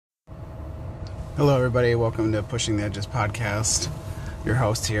Hello, everybody. Welcome to Pushing the Edges podcast. Your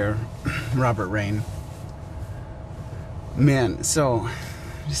host here, Robert Rain. Man, so I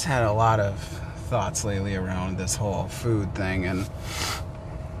just had a lot of thoughts lately around this whole food thing, and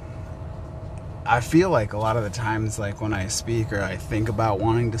I feel like a lot of the times, like when I speak or I think about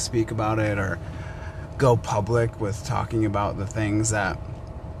wanting to speak about it or go public with talking about the things that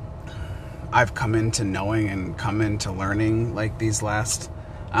I've come into knowing and come into learning, like these last,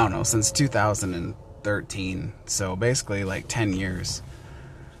 I don't know, since 2013. So basically like 10 years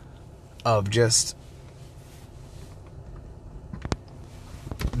of just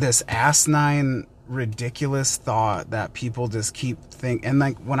this asinine, ridiculous thought that people just keep thinking. And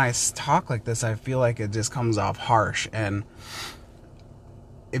like when I talk like this, I feel like it just comes off harsh. And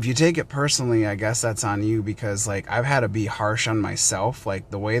if you take it personally, I guess that's on you, because like I've had to be harsh on myself. Like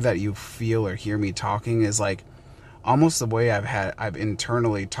the way that you feel or hear me talking is like almost the way I've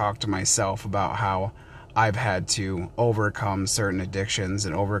internally talked to myself about how I've had to overcome certain addictions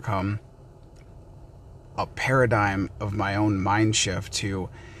and overcome a paradigm of my own mind shift to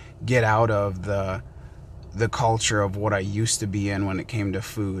get out of the culture of what I used to be in when it came to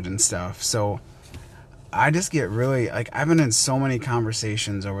food and stuff. So I just get really, like, I've been in so many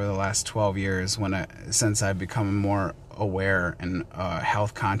conversations over the last 12 years since I've become more aware and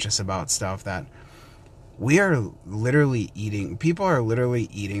health conscious about stuff, that people are literally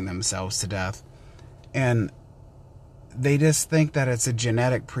eating themselves to death. And they just think that it's a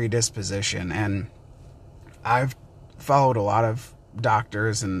genetic predisposition. And I've followed a lot of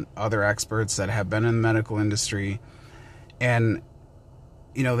doctors and other experts that have been in the medical industry, and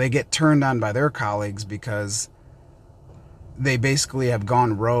they get turned on by their colleagues because they basically have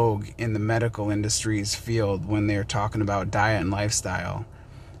gone rogue in the medical industry's field when they're talking about diet and lifestyle.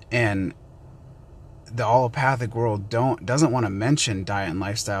 And the allopathic world doesn't want to mention diet and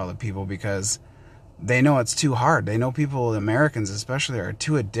lifestyle to people because they know it's too hard. They know people, Americans especially, are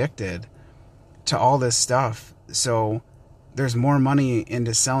too addicted to all this stuff. So there's more money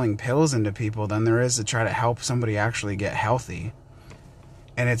into selling pills into people than there is to try to help somebody actually get healthy.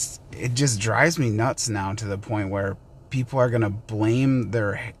 And it just drives me nuts now, to the point where people are going to blame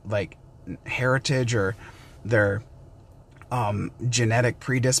their like heritage or their genetic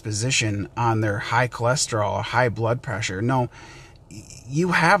predisposition on their high cholesterol or high blood pressure. No,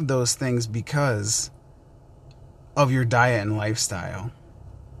 you have those things because of your diet and lifestyle.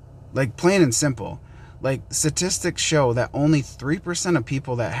 Like, plain and simple. Like, statistics show that only 3% of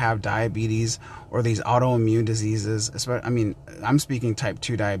people that have diabetes or these autoimmune diseases, I'm speaking type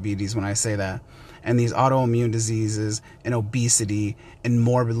 2 diabetes when I say that, and these autoimmune diseases and obesity and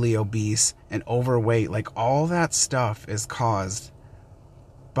morbidly obese and overweight, like all that stuff is caused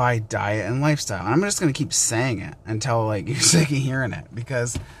by diet and lifestyle. And I'm just going to keep saying it until like you're sick of hearing it,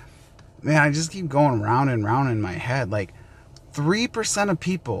 because man, I just keep going round and round in my head. Like, 3% of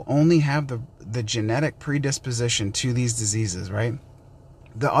people only have the genetic predisposition to these diseases, right?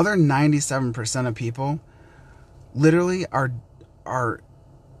 The other 97% of people literally are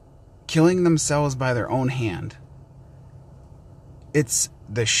killing themselves by their own hand. It's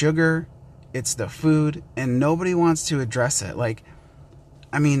the sugar, it's the food, and nobody wants to address it. Like,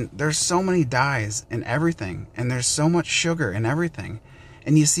 there's so many dyes in everything, and there's so much sugar in everything.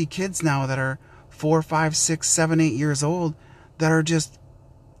 And you see kids now that are 4, 5, 6, 7, 8 years old that are just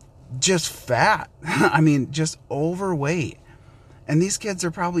fat. Just overweight. And these kids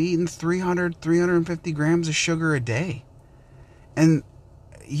are probably eating 350 grams of sugar a day. And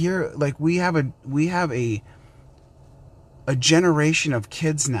here, like, we have a generation of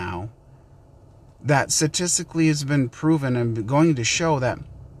kids now that statistically has been proven and going to show that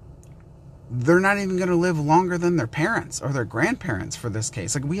they're not even going to live longer than their parents or their grandparents, for this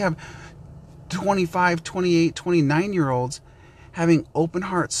case. Like, we have 25, 28, 29-year-olds having open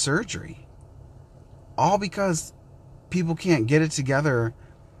heart surgery, all because people can't get it together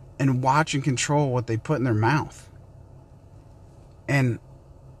and watch and control what they put in their mouth. And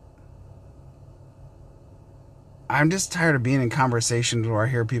I'm just tired of being in conversations where I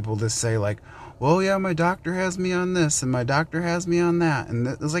hear people just say like, well, yeah, my doctor has me on this and my doctor has me on that. And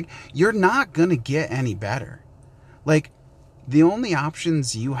it's like, you're not going to get any better. Like, the only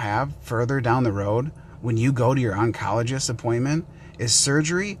options you have further down the road when you go to your oncologist appointment is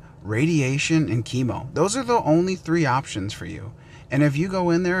surgery, radiation, and chemo. Those are the only 3 options for you. And if you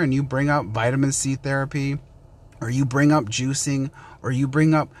go in there and you bring up vitamin C therapy, or you bring up juicing, or you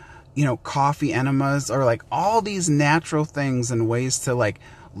bring up, coffee enemas, or like all these natural things and ways to like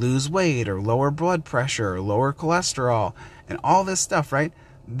lose weight or lower blood pressure or lower cholesterol and all this stuff, right?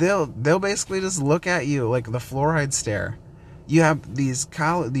 They'll basically just look at you like the fluoride stare. You have these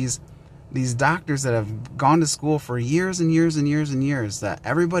these doctors that have gone to school for years and years and years and years, that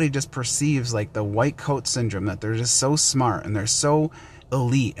everybody just perceives like the white coat syndrome, that they're just so smart and they're so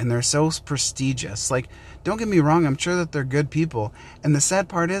elite and they're so prestigious. Like, don't get me wrong, I'm sure that they're good people. And the sad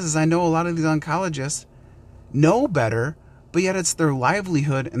part is I know a lot of these oncologists know better, but yet it's their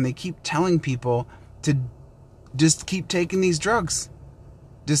livelihood, and they keep telling people to just keep taking these drugs.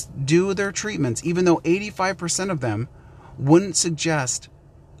 Just do their treatments, even though 85% of them wouldn't suggest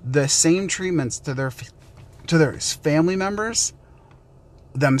the same treatments to their family members,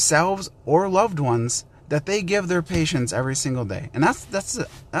 themselves, or loved ones that they give their patients every single day. And that's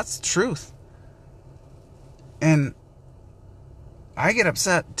the truth. And I get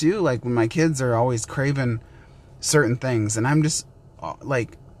upset too, like when my kids are always craving certain things, and I'm just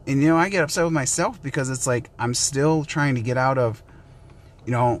like, and you know, I get upset with myself because it's like I'm still trying to get out of,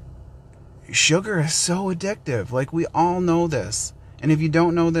 you know, sugar is so addictive. Like, we all know this. And if you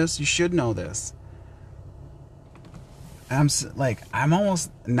don't know this, you should know this. And I'm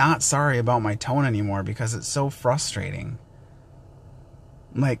almost not sorry about my tone anymore because it's so frustrating.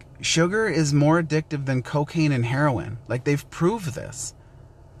 Like, sugar is more addictive than cocaine and heroin. Like, they've proved this.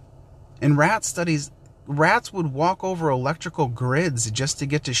 In rat studies, rats would walk over electrical grids just to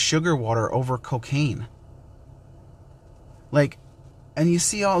get to sugar water over cocaine. Like, and you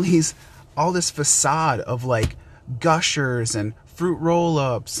see all this facade of like Gushers and Fruit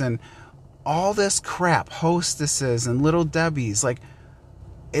Roll-Ups and all this crap, Hostesses and Little Debbies. Like,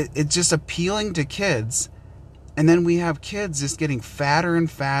 it's just appealing to kids. And then we have kids just getting fatter and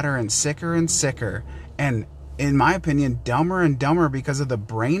fatter and sicker, and in my opinion, dumber and dumber because of the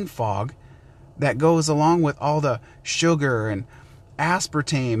brain fog that goes along with all the sugar and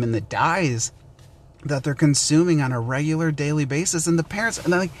aspartame and the dyes that they're consuming on a regular daily basis. And the parents,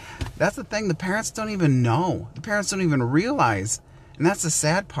 and like, that's the thing, the parents don't even know. The parents don't even realize. And that's the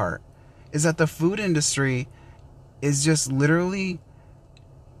sad part, is that the food industry is just literally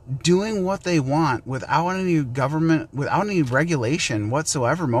doing what they want without any government, without any regulation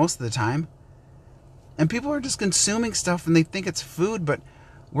whatsoever most of the time. And people are just consuming stuff and they think it's food, but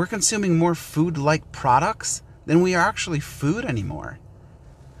we're consuming more food-like products than we are actually food anymore.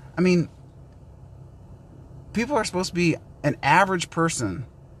 I mean, people are supposed to be, an average person,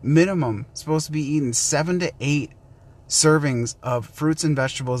 minimum, supposed to be eating 7 to 8 servings of fruits and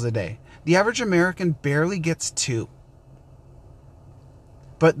vegetables a day. The average American barely gets 2.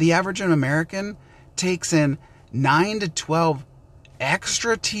 But the average American takes in 9 to 12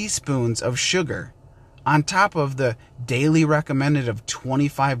 extra teaspoons of sugar on top of the daily recommended of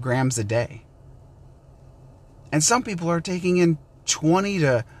 25 grams a day. And some people are taking in 20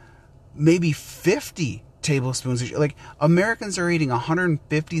 to maybe 50 tablespoons of sugar. Like, Americans are eating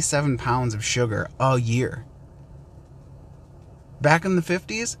 157 pounds of sugar a year. Back in the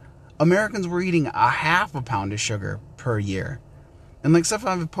 50s, Americans were eating a half a pound of sugar per year. And like stuff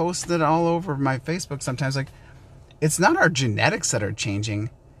I've posted all over my Facebook sometimes, like, it's not our genetics that are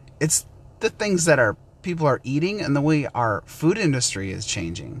changing. It's the things that people are eating and the way our food industry is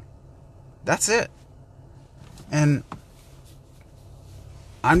changing. That's it. And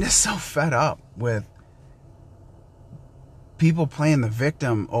I'm just so fed up with people playing the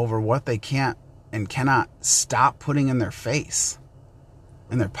victim over what they can't and cannot stop putting in their face,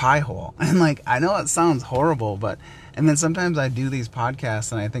 in their pie hole. And like, I know it sounds horrible, but, and then sometimes I do these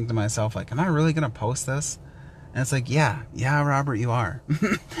podcasts and I think to myself, like, am I really going to post this? And it's like, yeah, Robert, you are.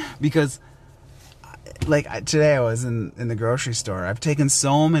 Because like today I was in the grocery store. I've taken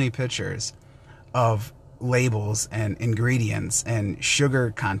so many pictures of labels and ingredients and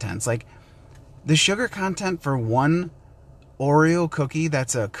sugar contents. Like, the sugar content for one Oreo cookie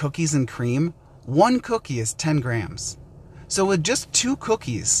that's a cookies and cream, one cookie is 10 grams. So with just 2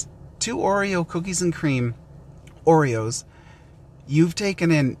 cookies, 2 Oreo cookies and cream Oreos, you've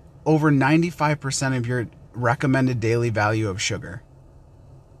taken in over 95% of your recommended daily value of sugar.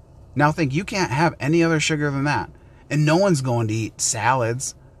 Now think, you can't have any other sugar than that. And no one's going to eat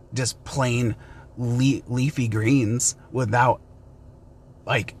salads, just plain leafy greens, without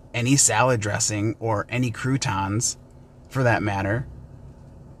like any salad dressing or any croutons for that matter.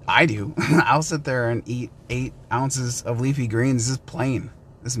 I do. I'll sit there and eat 8 ounces of leafy greens just plain,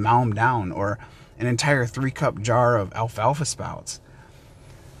 just mow them down, or an entire 3-cup jar of alfalfa sprouts.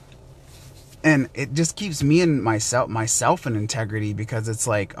 And it just keeps me and myself in integrity, because it's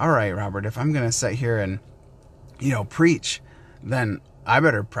like, all right, Robert, if I'm going to sit here and, preach, then I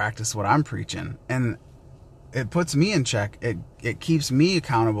better practice what I'm preaching. And it puts me in check. It keeps me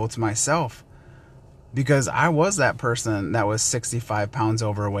accountable to myself, because I was that person that was 65 pounds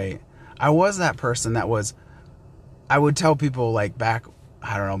overweight. I was that person that was, I would tell people, like, back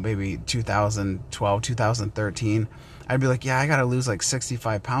I don't know, maybe 2012, 2013, I'd be like, yeah, I got to lose like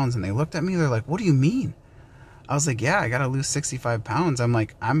 65 pounds. And they looked at me, they're like, what do you mean? I was like, yeah, I got to lose 65 pounds. I'm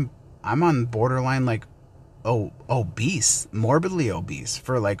like, I'm on borderline, like, obese, morbidly obese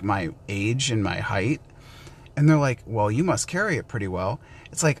for like my age and my height. And they're like, well, you must carry it pretty well.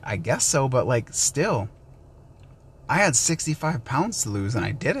 It's like, I guess so, but like, still, I had 65 pounds to lose and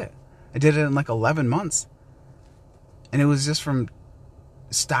I did it. I did it in like 11 months. And it was just from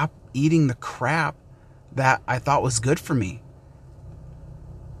stop eating the crap that I thought was good for me.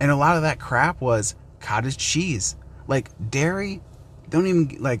 And a lot of that crap was cottage cheese. Like dairy, don't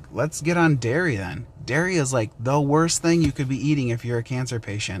even, like, let's get on dairy then. Dairy is like the worst thing you could be eating if you're a cancer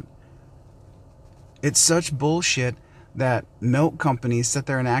patient. It's such bullshit that milk companies sit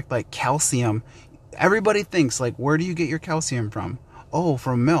there and act like calcium. Everybody thinks, like, where do you get your calcium from? Oh,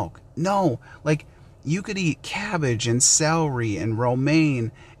 from milk. No, like, you could eat cabbage and celery and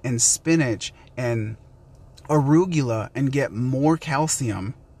romaine and spinach and arugula and get more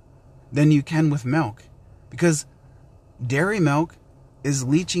calcium than you can with milk. Because dairy milk is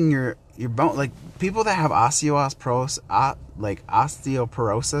leaching your bone. Like, people that have osteoporosis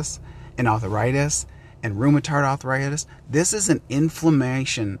and arthritis and rheumatoid arthritis, this is an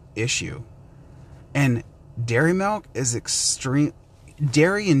inflammation issue. And dairy milk is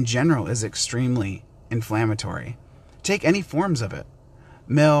dairy in general is extremely inflammatory. Take any forms of it.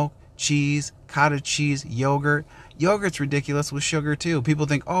 Milk, cheese, cottage cheese, yogurt. Yogurt's ridiculous with sugar too. People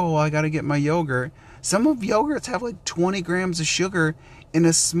think, oh, I got to get my yogurt. Some of yogurts have like 20 grams of sugar in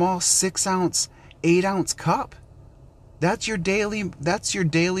a small 6-ounce, 8-ounce cup. That's your daily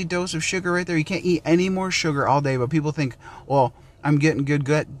dose of sugar right there. You can't eat any more sugar all day, but people think, well, I'm getting good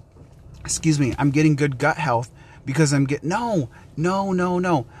gut health because no.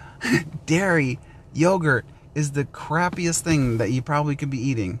 Dairy, yogurt is the crappiest thing that you probably could be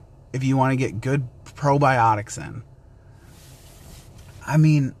eating if you want to get good probiotics in. I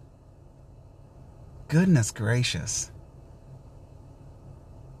mean, goodness gracious.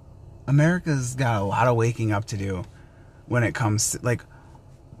 America's got a lot of waking up to do when it comes to, like,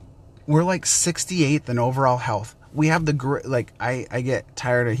 we're like 68th in overall health. We have I get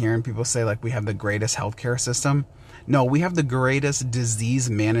tired of hearing people say, like, we have the greatest healthcare system. No, we have the greatest disease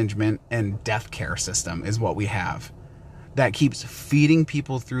management and death care system is what we have. That keeps feeding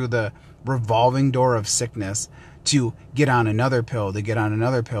people through the revolving door of sickness to get on another pill, to get on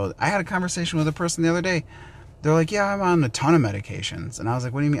another pill. I had a conversation with a person the other day. They're like, yeah, I'm on a ton of medications. And I was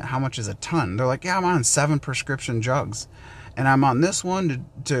like, what do you mean? How much is a ton? They're like, yeah, I'm on 7 prescription drugs. And I'm on this one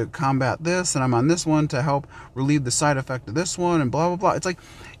to combat this, and I'm on this one to help relieve the side effect of this one, and blah, blah, blah. It's like,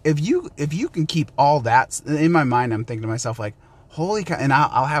 if you can keep all that, in my mind, I'm thinking to myself, like, holy cow, and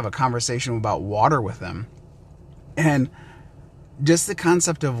I'll have a conversation about water with them. And just the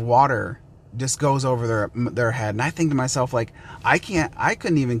concept of water just goes over their head. And I think to myself, like, I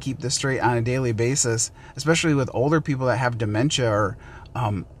couldn't even keep this straight on a daily basis, especially with older people that have dementia or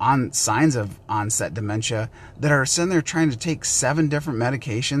on signs of onset dementia that are sitting there trying to take 7 different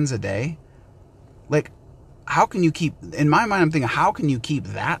medications a day. Like, how can you keep, in my mind, I'm thinking, how can you keep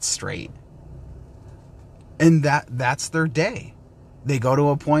that straight? And that's their day. They go to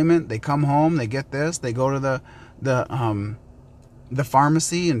an appointment, they come home, they get this, they go to the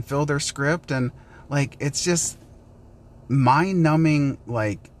pharmacy and fill their script, and like, it's just mind-numbing,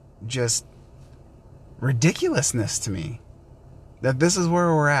 like, just ridiculousness to me that this is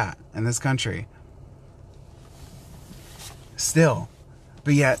where we're at in this country still.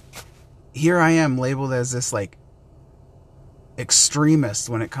 But yet here I am labeled as this, like, extremist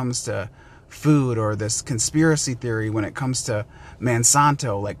when it comes to food, or this conspiracy theory when it comes to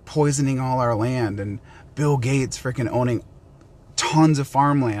Monsanto, like, poisoning all our land, and Bill Gates freaking owning tons of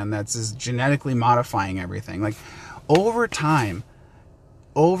farmland that's just genetically modifying everything. Like, over time,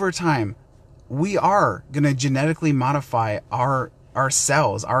 we are going to genetically modify our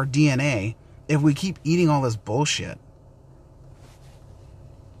cells, our DNA, if we keep eating all this bullshit.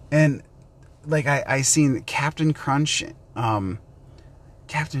 And, like, I seen Captain Crunch,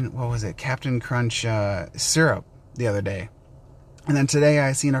 Captain Crunch syrup the other day. And then today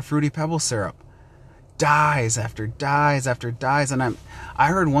I seen a Fruity Pebbles syrup. Dies after dies after dies. And I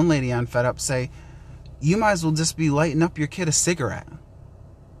heard one lady on Fed Up say, you might as well just be lighting up your kid a cigarette.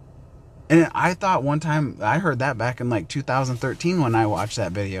 And I thought one time, I heard that back in like 2013 when I watched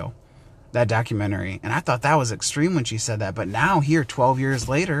that video, that documentary. And I thought that was extreme when she said that. But now here, 10 years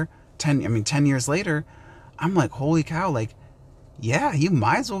later, I'm like, holy cow, like, yeah, you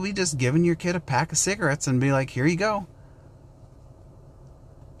might as well be just giving your kid a pack of cigarettes and be like, here you go.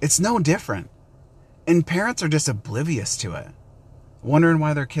 It's no different. And parents are just oblivious to it. wondering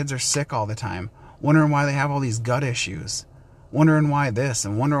why their kids are sick all the time, wondering why they have all these gut issues, wondering why this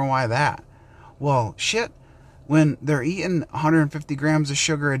and wondering why that. Well, shit, when they're eating 150 grams of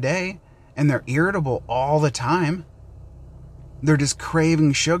sugar a day and they're irritable all the time, they're just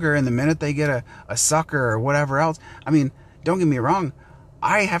craving sugar, and the minute they get a sucker or whatever else, I mean, don't get me wrong,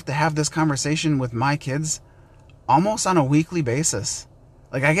 I have to have this conversation with my kids almost on a weekly basis.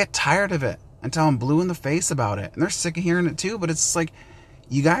 Like, I get tired of it until I'm blue in the face about it. And they're sick of hearing it too, but it's like,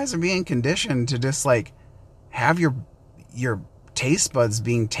 you guys are being conditioned to just like have your taste buds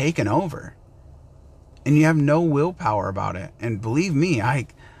being taken over. And you have no willpower about it. And believe me, I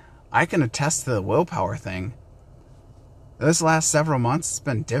can attest to the willpower thing. This last several months, it's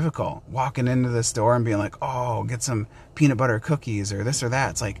been difficult walking into the store and being like, oh, get some peanut butter cookies or this or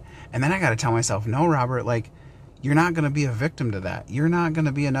that. It's like, and then I got to tell myself, no, Robert, like, you're not going to be a victim to that. You're not going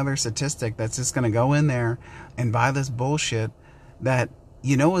to be another statistic that's just going to go in there and buy this bullshit that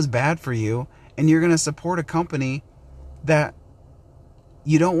you know is bad for you, and you're going to support a company that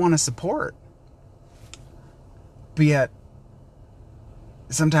you don't want to support. But yet,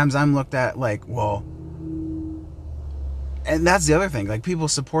 sometimes I'm looked at like, well, and that's the other thing, like people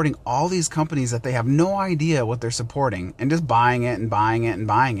supporting all these companies that they have no idea what they're supporting and just buying it and buying it and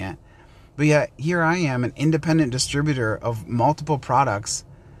buying it. But yet, here I am, an independent distributor of multiple products,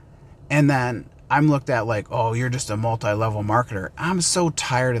 and then I'm looked at like, oh, you're just a multi-level marketer. I'm so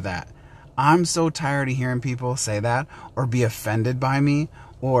tired of that. I'm so tired of hearing people say that or be offended by me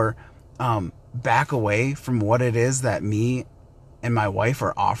or back away from what it is that me and my wife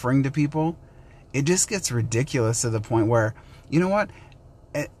are offering to people. It just gets ridiculous to the point where, you know what?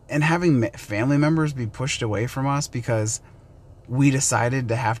 And having family members be pushed away from us because we decided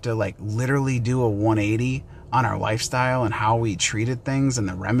to have to like literally do a 180 on our lifestyle and how we treated things and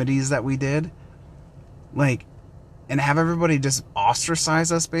the remedies that we did. Like, and have everybody just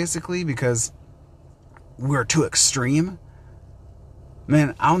ostracize us basically because we're too extreme.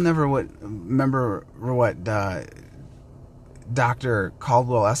 Man, I'll never remember what Dr.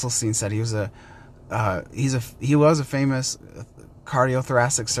 Caldwell Esselstyn said. He was a famous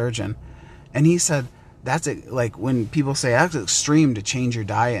cardiothoracic surgeon, and he said that's it. Like when people say that's extreme to change your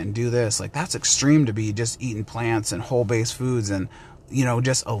diet and do this, like that's extreme to be just eating plants and whole base foods and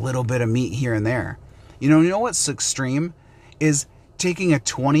just a little bit of meat here and there. You know what's extreme is taking a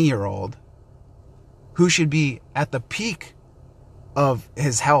 20-year-old who should be at the peak of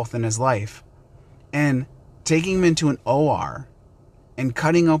his health and his life and taking him into an OR and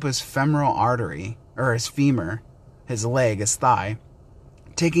cutting up his femoral artery or his femur, his leg, his thigh,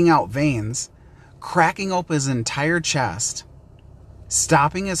 taking out veins, cracking up his entire chest,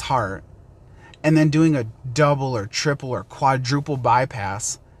 stopping his heart, and then doing a double or triple or quadruple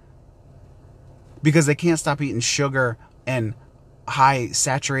bypass because they can't stop eating sugar and high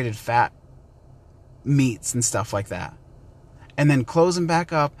saturated fat meats and stuff like that. And then close them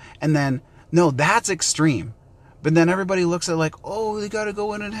back up, and then, no, that's extreme. But then everybody looks at like, oh, they got to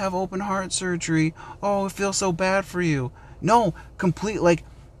go in and have open heart surgery. Oh, it feels so bad for you. No, like,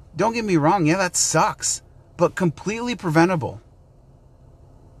 don't get me wrong. Yeah, that sucks. But completely preventable.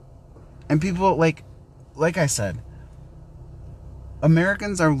 And people, like I said,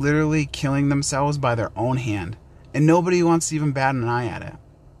 Americans are literally killing themselves by their own hand. And nobody wants to even bat an eye at it.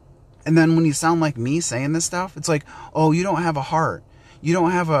 And then when you sound like me saying this stuff, it's like, oh, you don't have a heart. You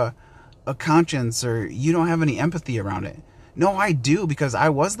don't have a conscience, or you don't have any empathy around it. No, I do, because I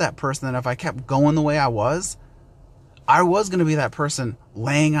was that person that if I kept going the way I was going to be that person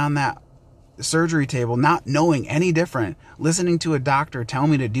laying on that surgery table, not knowing any different, listening to a doctor tell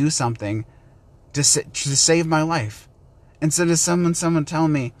me to do something to save my life. Instead of someone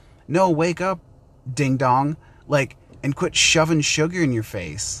telling me, no, wake up, ding dong, like, and quit shoving sugar in your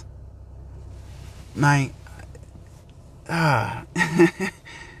face.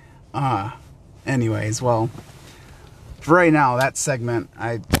 Anyways, well, for right now, that segment,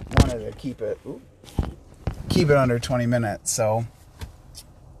 I wanted to keep it under 20 minutes, so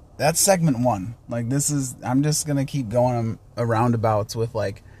that's segment 1. Like, I'm just gonna keep going aroundabouts with,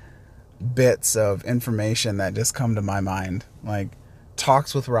 like, bits of information that just come to my mind, like,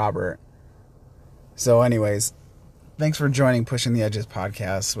 talks with Robert. So anyways, thanks for joining Pushing the Edges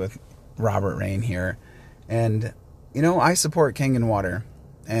podcast with Robert Rain here. And, I support Kangen Water.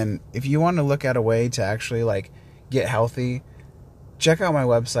 And if you want to look at a way to actually, like, get healthy, check out my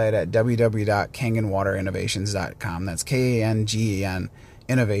website at www.kangenwaterinnovations.com. That's Kangen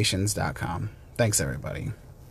innovations.com. Thanks, everybody.